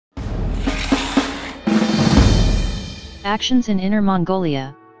Actions in Inner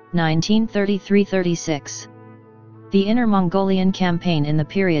Mongolia, 1933–36. The Inner Mongolian Campaign in the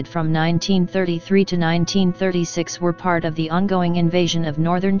period from 1933 to 1936 were part of the ongoing invasion of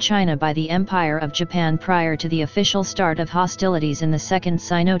northern China by the Empire of Japan prior to the official start of hostilities in the Second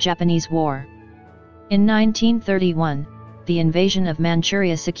Sino-Japanese War. In 1931, the invasion of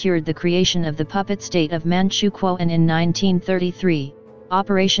Manchuria secured the creation of the puppet state of Manchukuo, and in 1933,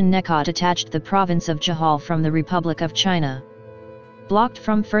 Operation Nekka detached the province of Jehol from the Republic of China. Blocked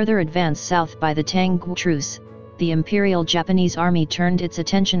from further advance south by the Tanggu Truce, the Imperial Japanese Army turned its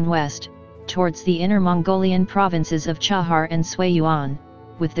attention west, towards the Inner Mongolian provinces of Chahar and Suiyuan,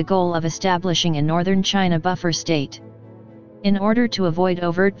 with the goal of establishing a northern China buffer state. In order to avoid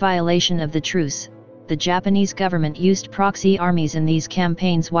overt violation of the truce, the Japanese government used proxy armies in these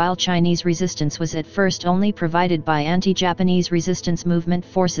campaigns, while Chinese resistance was at first only provided by anti-Japanese resistance movement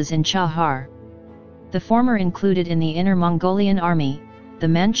forces in Chahar. The former included in the Inner Mongolian Army, the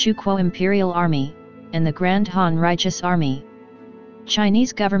Manchukuo Imperial Army, and the Grand Han Righteous Army.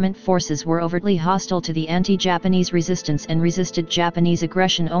 Chinese government forces were overtly hostile to the anti-Japanese resistance and resisted Japanese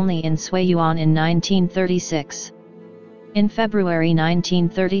aggression only in Suiyuan in 1936. In February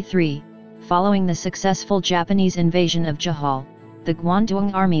 1933, following the successful Japanese invasion of Jehol, the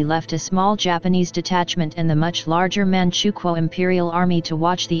Guangdong Army left a small Japanese detachment and the much larger Manchukuo Imperial Army to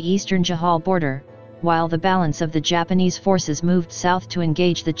watch the eastern Jehol border, while the balance of the Japanese forces moved south to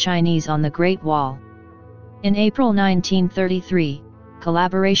engage the Chinese on the Great Wall. In April 1933,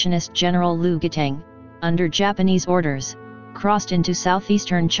 collaborationist General Liu Guitang, under Japanese orders, crossed into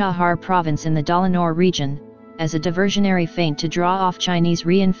southeastern Chahar province in the Dalanor region, as a diversionary feint to draw off Chinese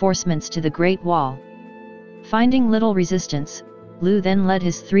reinforcements to the Great Wall. Finding little resistance, Liu then led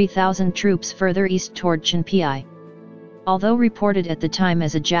his 3,000 troops further east toward Chenpai. Although reported at the time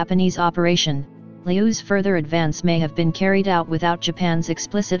as a Japanese operation, Liu's further advance may have been carried out without Japan's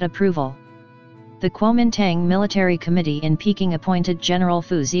explicit approval. The Kuomintang Military Committee in Peking appointed General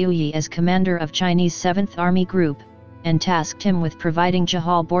Fu Ziuyi as commander of Chinese 7th Army Group, and tasked him with providing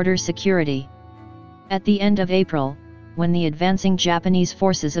Jehol border security. At the end of April, when the advancing Japanese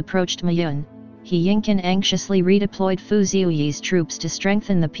forces approached Mayun, He Yinkan anxiously redeployed Fu Ziuyi's troops to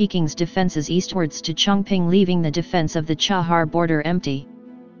strengthen the Peking's defenses eastwards to Chongping, leaving the defense of the Chahar border empty.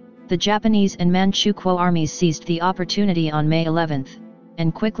 The Japanese and Manchukuo armies seized the opportunity on May 11,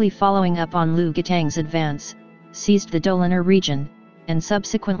 and quickly following up on Liu Guitang's advance, seized the Dalanor region, and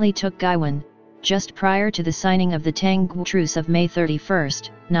subsequently took Gaiwan, just prior to the signing of the Tanggu Truce of May 31,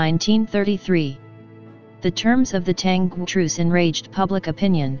 1933. The terms of the Tanggu Truce enraged public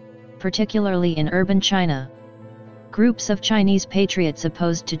opinion, particularly in urban China. Groups of Chinese patriots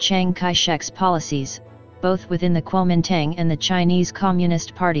opposed to Chiang Kai-shek's policies, both within the Kuomintang and the Chinese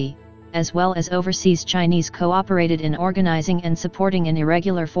Communist Party, as well as overseas Chinese, cooperated in organizing and supporting an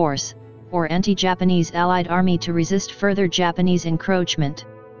irregular force, or anti-Japanese allied army to resist further Japanese encroachment.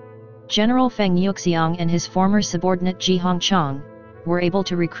 General Feng Yuxiang and his former subordinate Ji Hongchang were able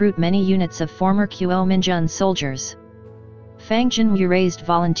to recruit many units of former Kuomintang soldiers. Fang Jinwu raised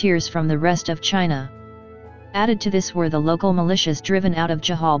volunteers from the rest of China. Added to this were the local militias driven out of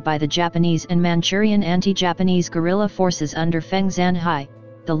Jehol by the Japanese and Manchurian anti-Japanese guerrilla forces under Feng Zanhai,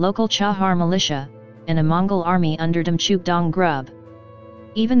 the local Chahar militia, and a Mongol army under Damchuk Dongrub.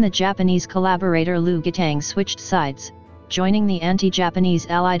 Even the Japanese collaborator Liu Guitang switched sides, joining the anti-Japanese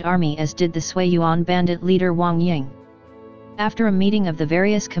allied army, as did the Suiyuan bandit leader Wang Ying. After a meeting of the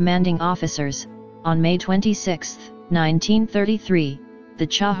various commanding officers, on May 26, 1933, the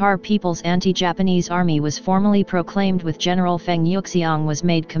Chahar People's Anti-Japanese Army was formally proclaimed, with General Feng Yuxiang was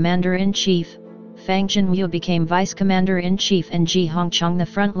made Commander-in-Chief, Fang Jinwu became Vice Commander-in-Chief, and Ji Hongchang the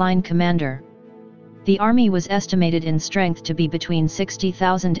frontline commander. The army was estimated in strength to be between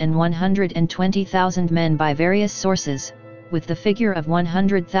 60,000 and 120,000 men by various sources, with the figure of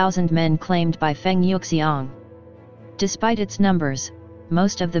 100,000 men claimed by Feng Yuxiang. Despite its numbers,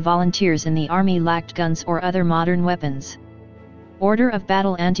 most of the volunteers in the army lacked guns or other modern weapons. Order of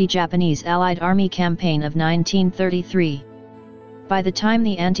Battle Anti-Japanese Allied Army Campaign of 1933. By the time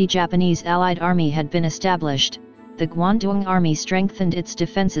the anti-Japanese Allied Army had been established, the Guangdong Army strengthened its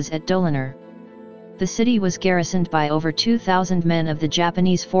defenses at Dalanor. The city was garrisoned by over 2,000 men of the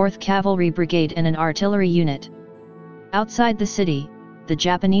Japanese 4th Cavalry Brigade and an artillery unit. Outside the city, the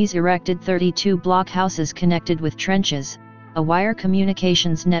Japanese erected 32 blockhouses connected with trenches, a wire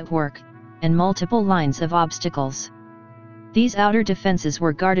communications network, and multiple lines of obstacles. These outer defenses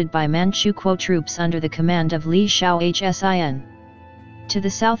were guarded by Manchukuo troops under the command of Li Shao Hsin. To the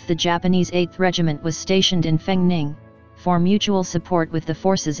south, the Japanese 8th Regiment was stationed in Fengning, for mutual support with the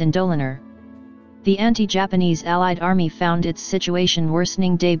forces in Dalanor. The anti-Japanese Allied Army found its situation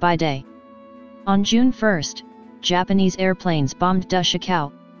worsening day by day. On June 1, Japanese airplanes bombed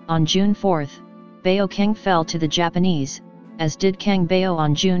Dashikau. On June 4, Baokeng fell to the Japanese, as did Kangbao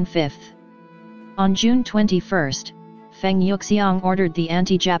on June 5. On June 21, Feng Yuxiang ordered the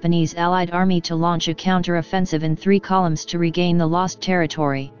anti-Japanese Allied Army to launch a counter-offensive in 3 columns to regain the lost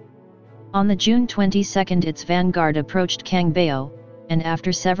territory. On the June 22 its vanguard approached Kangbao, and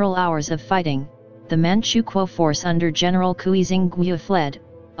after several hours of fighting, the Manchukuo force under General Kuizing Guo fled,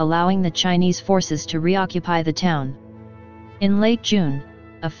 allowing the Chinese forces to reoccupy the town. In late June,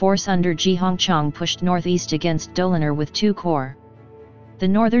 a force under Ji Hongchang pushed northeast against Dolinar with 2 corps. The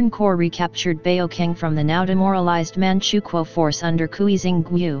Northern Corps recaptured Baokeng from the now demoralized Manchukuo force under Kuizing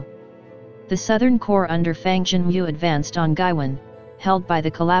Guo. The Southern Corps under Fang Jinyu advanced on Gaiwan, held by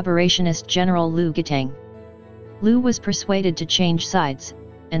the collaborationist General Liu Gitang. Liu was persuaded to change sides,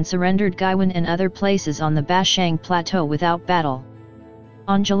 and surrendered Gaiwan and other places on the Bashang Plateau without battle.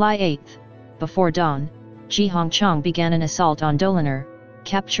 On July 8, before dawn, Ji Hongchang began an assault on Dolinar,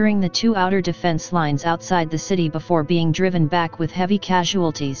 capturing the 2 outer defense lines outside the city before being driven back with heavy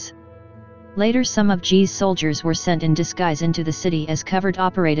casualties. Later some of Ji's soldiers were sent in disguise into the city as covert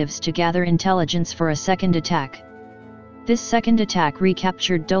operatives to gather intelligence for a second attack. This second attack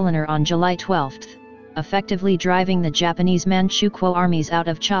recaptured Dolinar on July 12, effectively driving the Japanese Manchukuo armies out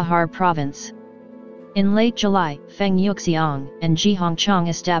of Chahar province. In late July, Feng Yuxiang and Ji Hongchang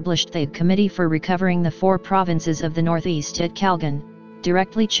established the Committee for Recovering the 4 Provinces of the Northeast at Kalgan,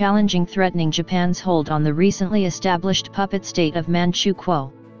 directly threatening Japan's hold on the recently established puppet state of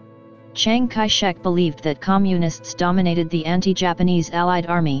Manchukuo. Chiang Kai-shek believed that communists dominated the anti-Japanese Allied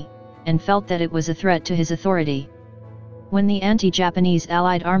Army, and felt that it was a threat to his authority. When the anti-Japanese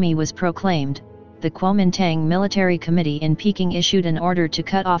Allied Army was proclaimed, the Kuomintang Military Committee in Peking issued an order to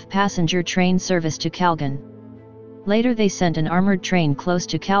cut off passenger train service to Kalgan. Later they sent an armored train close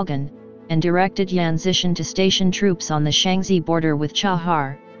to Kalgan, and directed Yan Zishan to station troops on the Shaanxi border with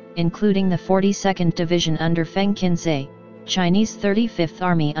Chahar, including the 42nd Division under Feng Qinzai, Chinese 35th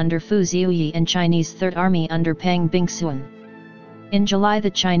Army under Fu Ziuyi and Chinese 3rd Army under Pang Bingsuan. In July the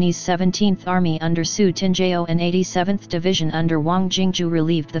Chinese 17th Army under Su Tinjiao and 87th Division under Wang Jingzhu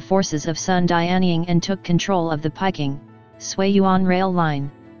relieved the forces of Sun Dianying and took control of the Peking, Suiyuan rail line,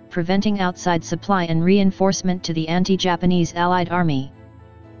 preventing outside supply and reinforcement to the anti-Japanese Allied Army.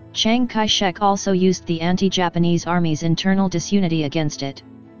 Chiang Kai-shek also used the anti-Japanese army's internal disunity against it,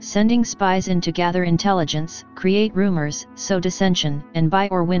 sending spies in to gather intelligence, create rumors, sow dissension, and buy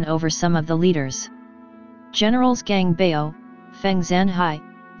or win over some of the leaders. Generals Gang Bao, Feng Zanhai,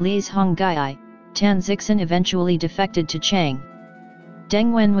 Li's Honggai, Tan Zixin eventually defected to Chiang.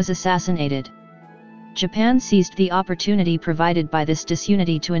 Deng Wen was assassinated. Japan seized the opportunity provided by this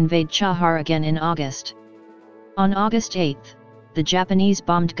disunity to invade Chahar again in August. On August 8, the Japanese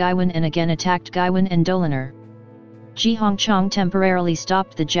bombed Gaiwan and again attacked Gaiwan and Dolinar. Ji Hongchang temporarily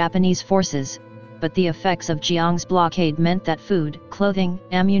stopped the Japanese forces, but the effects of Jiang's blockade meant that food, clothing,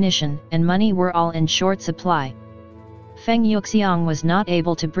 ammunition, and money were all in short supply. Feng Yuxiang was not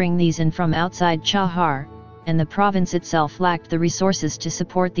able to bring these in from outside Chahar, and the province itself lacked the resources to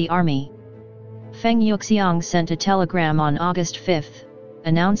support the army. Feng Yuxiang sent a telegram on August 5,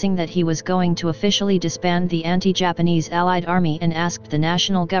 announcing that he was going to officially disband the anti-Japanese Allied Army and asked the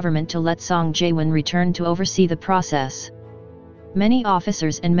national government to let Song Jae-won return to oversee the process. Many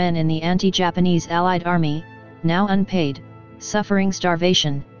officers and men in the anti-Japanese Allied Army, now unpaid, suffering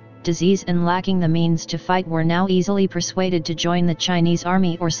starvation, disease and lacking the means to fight were now easily persuaded to join the Chinese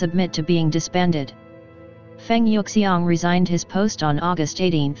army or submit to being disbanded. Feng Yuxiang resigned his post on August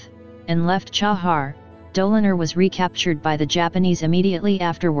 18, and left Chahar. Dolinar was recaptured by the Japanese immediately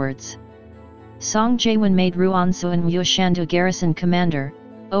afterwards. Song Jae-won made Ruan Suan Yushandu garrison commander,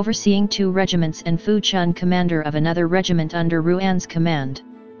 overseeing 2 regiments and Fu Chun commander of another regiment under Ruan's command.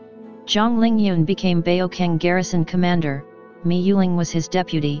 Zhang Lingyun became Baokeng garrison commander, Mi Yuling was his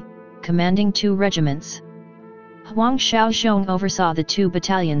deputy, commanding 2 regiments. Huang Shaoxiong oversaw the 2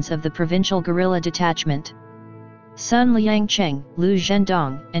 battalions of the provincial guerrilla detachment. Sun Liangcheng, Lu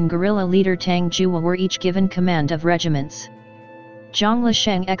Zhendong, and guerrilla leader Tang Juwa were each given command of regiments. Zhang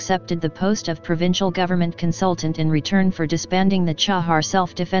Lisheng accepted the post of provincial government consultant in return for disbanding the Chahar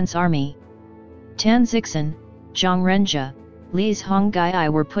Self-Defense Army. Tan Zixin, Zhang Renjia, Li's Honggai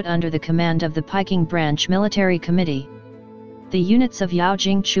were put under the command of the Peking Branch Military Committee. The units of Yao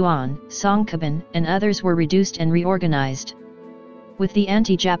Jingchuan, Songcaban, and others were reduced and reorganized. With the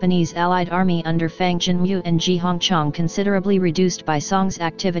anti-Japanese Allied Army under Fang Jinyu and Ji Hongchang considerably reduced by Song's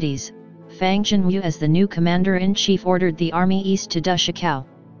activities, Fang Jinyu as the new commander-in-chief ordered the army east to Dashikau.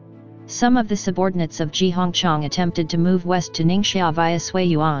 Some of the subordinates of Ji Hongchang attempted to move west to Ningxia via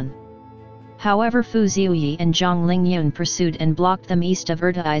Suiyuan. However, Fu Ziuyi and Zhang Lingyun pursued and blocked them east of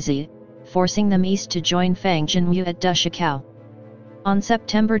Ertaizi, forcing them east to join Fang Jinwu at Dushikao. On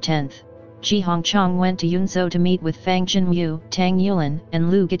September 10, Ji Hongchang went to Yunzhou to meet with Fang Jinwu, Tang Yulan,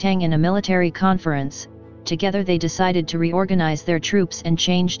 and Lu Gitang in a military conference. Together they decided to reorganize their troops and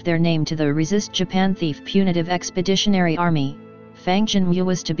changed their name to the Resist Japan Thief Punitive Expeditionary Army. Fang Jinwu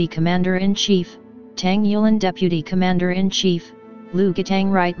was to be Commander-in-Chief, Tang Yulan Deputy Commander-in-Chief, Lu Gitang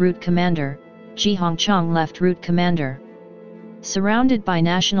Right Route Commander, Ji Hongchang Left Route Commander. Surrounded by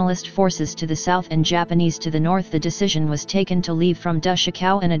nationalist forces to the south and Japanese to the north, the decision was taken to leave from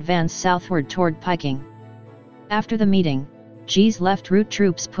Dushikao and advance southward toward Peking. After the meeting, Ji's left route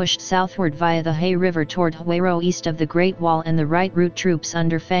troops pushed southward via the He River toward Huairou east of the Great Wall, and the right route troops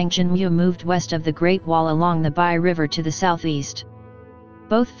under Fang Jinwu moved west of the Great Wall along the Bai River to the southeast.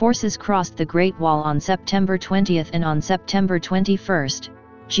 Both forces crossed the Great Wall on September 20 and on September 21,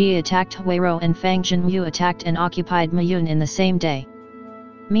 Ji attacked Huairou and Fang Jinwu attacked and occupied Mayun in the same day.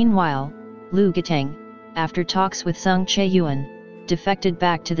 Meanwhile, Lu Gitang, after talks with Sung Che-yuan, defected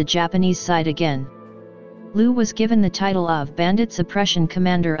back to the Japanese side again. Lu was given the title of Bandit Suppression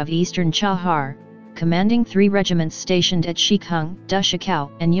Commander of Eastern Chahar, commanding 3 regiments stationed at Shikheng, Dushikao,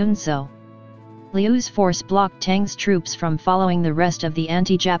 and Yunzhou. Liu's force blocked Tang's troops from following the rest of the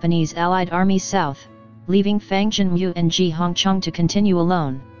anti-Japanese Allied army south, leaving Fang Jinwu and Ji Hongchang to continue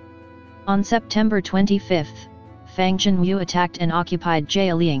alone. On September 25, Fang Jinwu attacked and occupied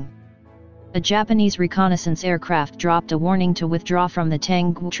Jialing. A Japanese reconnaissance aircraft dropped a warning to withdraw from the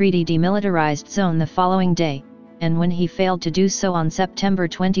Tanggu Treaty demilitarized zone the following day, and when he failed to do so on September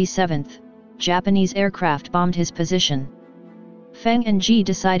 27, Japanese aircraft bombed his position. Fang and Ji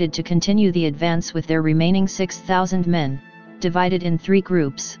decided to continue the advance with their remaining 6,000 men, divided in 3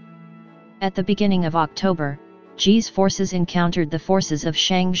 groups. At the beginning of October, Ji's forces encountered the forces of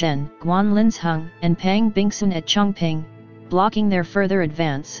Shang Zhen, Guan Linzheng, and Pang Bingsun at Chongping, blocking their further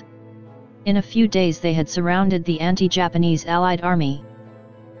advance. In a few days they had surrounded the anti-Japanese Allied army.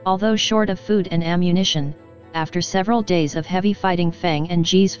 Although short of food and ammunition, after several days of heavy fighting, Fang and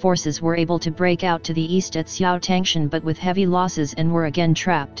Ji's forces were able to break out to the east at Xiao Tangshan, but with heavy losses, and were again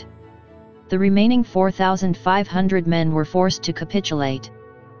trapped. The remaining 4,500 men were forced to capitulate.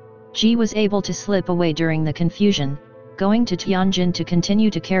 Ji was able to slip away during the confusion, going to Tianjin to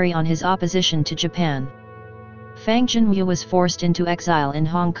continue to carry on his opposition to Japan. Fang Jinwu was forced into exile in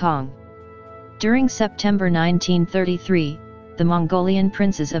Hong Kong. During September 1933, the Mongolian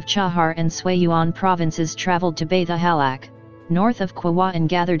princes of Chahar and Suiyuan provinces traveled to Beta Halak, north of Kawa, and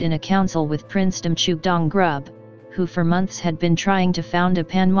gathered in a council with Prince Damchugdong Grub, who for months had been trying to found a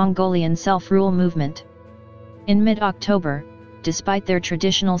pan-Mongolian self-rule movement. In mid-October, despite their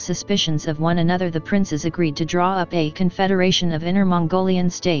traditional suspicions of one another, the princes agreed to draw up a confederation of Inner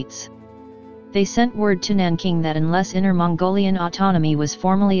Mongolian states. They sent word to Nanking that unless Inner Mongolian autonomy was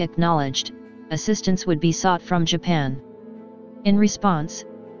formally acknowledged, assistance would be sought from Japan. In response,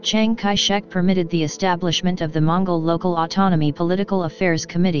 Chiang Kai-shek permitted the establishment of the Mongol Local Autonomy Political Affairs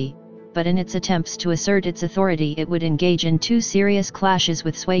Committee, but in its attempts to assert its authority it would engage in 2 serious clashes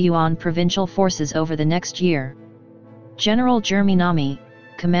with Suiyuan provincial forces over the next year. General Germinami,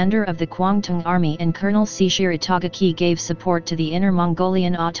 commander of the Kwangtung Army, and Colonel Sishir Itagaki gave support to the Inner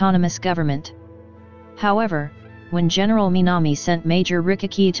Mongolian Autonomous Government. However, when General Minami sent Major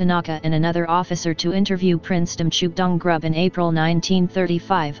Rikaki Tanaka and another officer to interview Prince Damchugdong Grub in April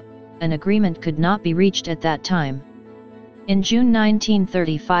 1935, an agreement could not be reached at that time. In June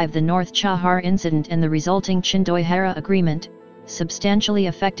 1935, the North Chahar Incident and the resulting Chindoihara Agreement substantially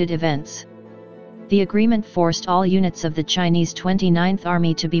affected events. The agreement forced all units of the Chinese 29th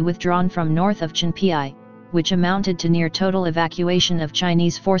Army to be withdrawn from north of Chinpai, which amounted to near total evacuation of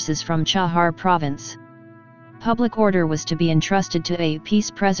Chinese forces from Chahar Province. Public order was to be entrusted to a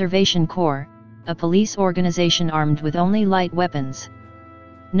Peace Preservation Corps, a police organization armed with only light weapons.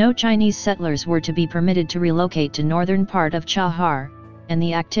 No Chinese settlers were to be permitted to relocate to northern part of Chahar, and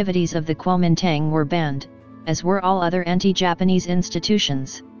the activities of the Kuomintang were banned, as were all other anti-Japanese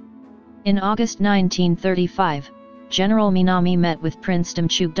institutions. In August 1935, General Minami met with Prince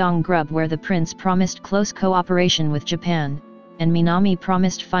Damchugdong Grub, where the prince promised close cooperation with Japan, and Minami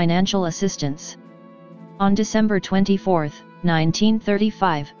promised financial assistance. On December 24,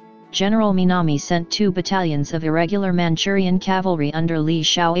 1935, General Minami sent 2 battalions of irregular Manchurian cavalry under Li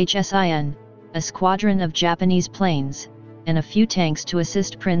Shao Hsin, a squadron of Japanese planes, and a few tanks to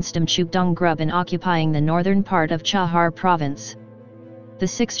assist Prince Damchugdong Grub in occupying the northern part of Chahar Province. The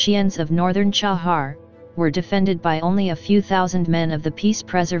 6 Xians of northern Chahar, were defended by only a few thousand men of the Peace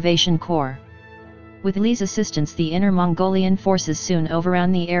Preservation Corps. With Li's assistance, the Inner Mongolian forces soon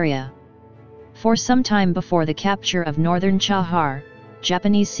overran the area. For some time before the capture of northern Chahar,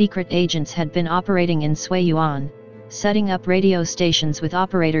 Japanese secret agents had been operating in Suiyuan, setting up radio stations with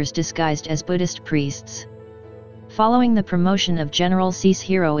operators disguised as Buddhist priests. Following the promotion of General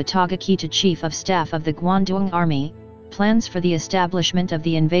Ceashiro Itagaki to Chief of Staff of the Guangdong Army, plans for the establishment of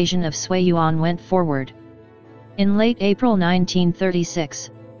the invasion of Suiyuan went forward. In late April 1936,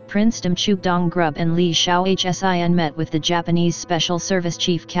 Prince Damchugdong Grub and Li Shaohsin met with the Japanese Special Service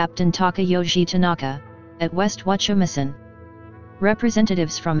Chief Captain Takayoshi Tanaka, at West Wuchimisan.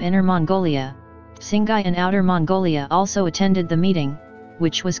 Representatives from Inner Mongolia, Singhai and Outer Mongolia also attended the meeting,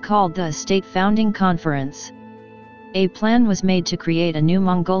 which was called the State Founding Conference. A plan was made to create a new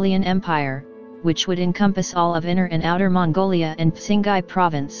Mongolian Empire, which would encompass all of Inner and Outer Mongolia and Singhai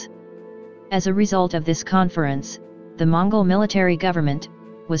Province. As a result of this conference, the Mongol military government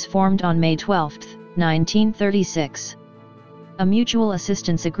was formed on May 12, 1936. A mutual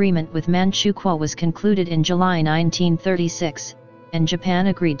assistance agreement with Manchukuo was concluded in July 1936, and Japan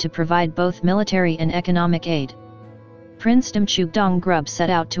agreed to provide both military and economic aid. Prince Damchugdong Grub set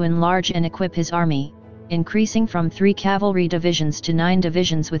out to enlarge and equip his army, increasing from 3 cavalry divisions to 9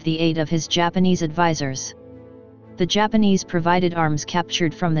 divisions with the aid of his Japanese advisors. The Japanese provided arms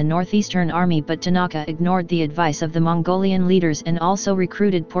captured from the Northeastern Army, but Tanaka ignored the advice of the Mongolian leaders and also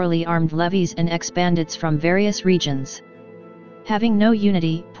recruited poorly armed levies and ex-bandits from various regions. Having no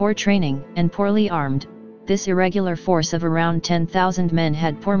unity, poor training, and poorly armed, this irregular force of around 10,000 men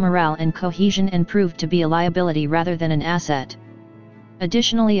had poor morale and cohesion and proved to be a liability rather than an asset.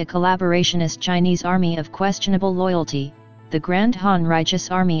 Additionally, a collaborationist Chinese army of questionable loyalty, the Grand Han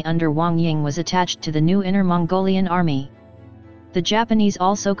Righteous Army under Wang Ying, was attached to the new Inner Mongolian Army. The Japanese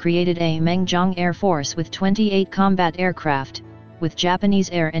also created a Mengjong Air Force with 28 combat aircraft, with Japanese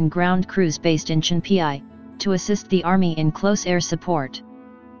air and ground crews based in Chenpai, to assist the army in close air support.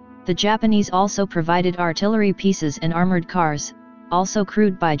 The Japanese also provided artillery pieces and armored cars, also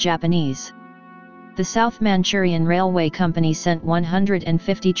crewed by Japanese. The South Manchurian Railway Company sent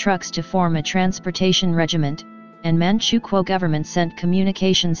 150 trucks to form a transportation regiment, and Manchukuo government sent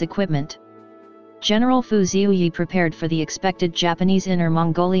communications equipment. General Fu Ziuyi prepared for the expected Japanese Inner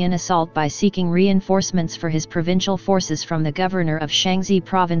Mongolian assault by seeking reinforcements for his provincial forces from the governor of Shaanxi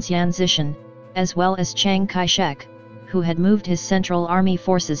Province Yan Zishan, as well as Chiang Kai-shek, who had moved his Central Army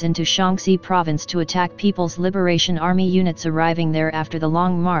forces into Shaanxi Province to attack People's Liberation Army units arriving there after the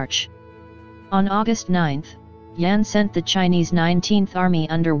Long March. On August 9, Yan sent the Chinese 19th Army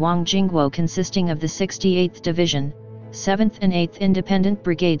under Wang Jingguo, consisting of the 68th Division, 7th and 8th Independent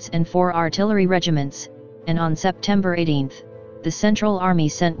Brigades and 4 artillery regiments, and on September 18, the Central Army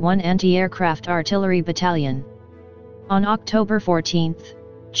sent 1 anti-aircraft artillery battalion. On October 14,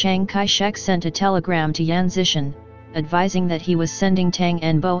 Chiang Kai-shek sent a telegram to Yan Zishan, advising that he was sending Tang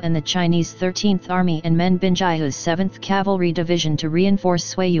Enbo and the Chinese 13th Army and Men Binjaihu's 7th Cavalry Division to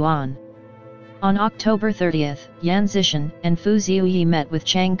reinforce Suiyuan. On October 30, Yan Zishan and Fu Ziuyi met with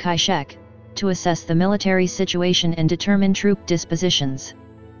Chiang Kai-shek, to assess the military situation and determine troop dispositions.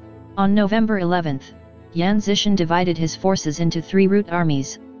 On November 11, Yan Zishan divided his forces into 3 route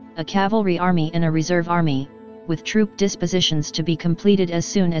armies, a cavalry army and a reserve army, with troop dispositions to be completed as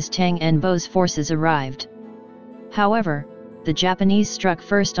soon as Tang Enbo's forces arrived. However, the Japanese struck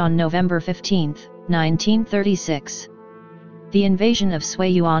first on November 15, 1936. The invasion of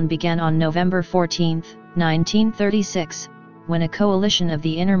Suiyuan began on November 14, 1936, when a coalition of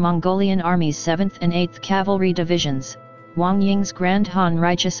the Inner Mongolian Army's 7th and 8th Cavalry Divisions, Wang Ying's Grand Han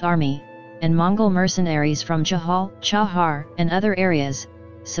Righteous Army, and Mongol mercenaries from Jehol, Chahar, and other areas,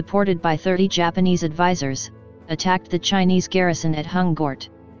 supported by 30 Japanese advisors, attacked the Chinese garrison at Hungort.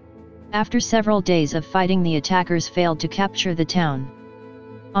 After several days of fighting, the attackers failed to capture the town.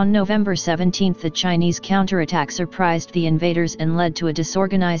 On November 17, the Chinese counterattack surprised the invaders and led to a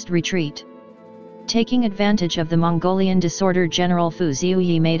disorganized retreat. Taking advantage of the Mongolian disorder, General Fu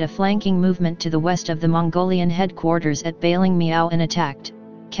Ziuyi made a flanking movement to the west of the Mongolian headquarters at Bailing Miao and attacked,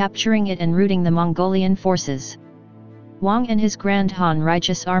 capturing it and routing the Mongolian forces. Wang and his Grand Han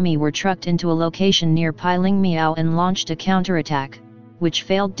Righteous Army were trucked into a location near Bailing Miao and launched a counterattack, which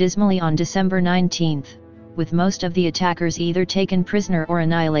failed dismally on December 19. With most of the attackers either taken prisoner or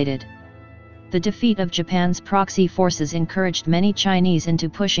annihilated. The defeat of Japan's proxy forces encouraged many Chinese into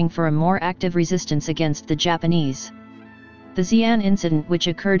pushing for a more active resistance against the Japanese. The Xi'an incident, which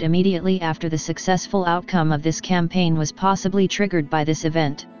occurred immediately after the successful outcome of this campaign, was possibly triggered by this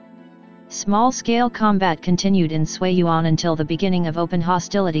event. Small-scale combat continued in Suiyuan until the beginning of open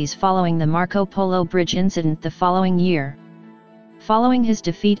hostilities following the Marco Polo Bridge incident the following year. Following his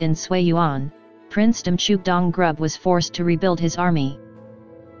defeat in Suiyuan, Prince Damchuk Donggrub was forced to rebuild his army.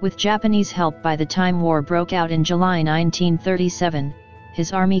 With Japanese help by the time war broke out in July 1937,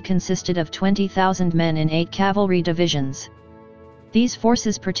 his army consisted of 20,000 men in 8 cavalry divisions. These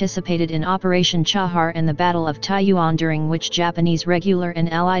forces participated in Operation Chahar and the Battle of Taiyuan, during which Japanese regular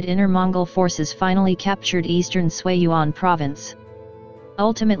and allied Inner Mongol forces finally captured eastern Suiyuan province.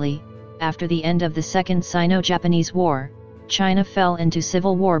 Ultimately, after the end of the Second Sino-Japanese War, China fell into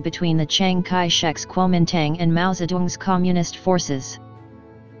civil war between the Chiang Kai-shek's Kuomintang and Mao Zedong's communist forces.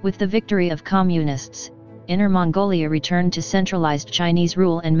 With the victory of communists, Inner Mongolia returned to centralized Chinese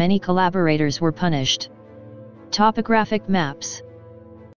rule and many collaborators were punished. Topographic maps.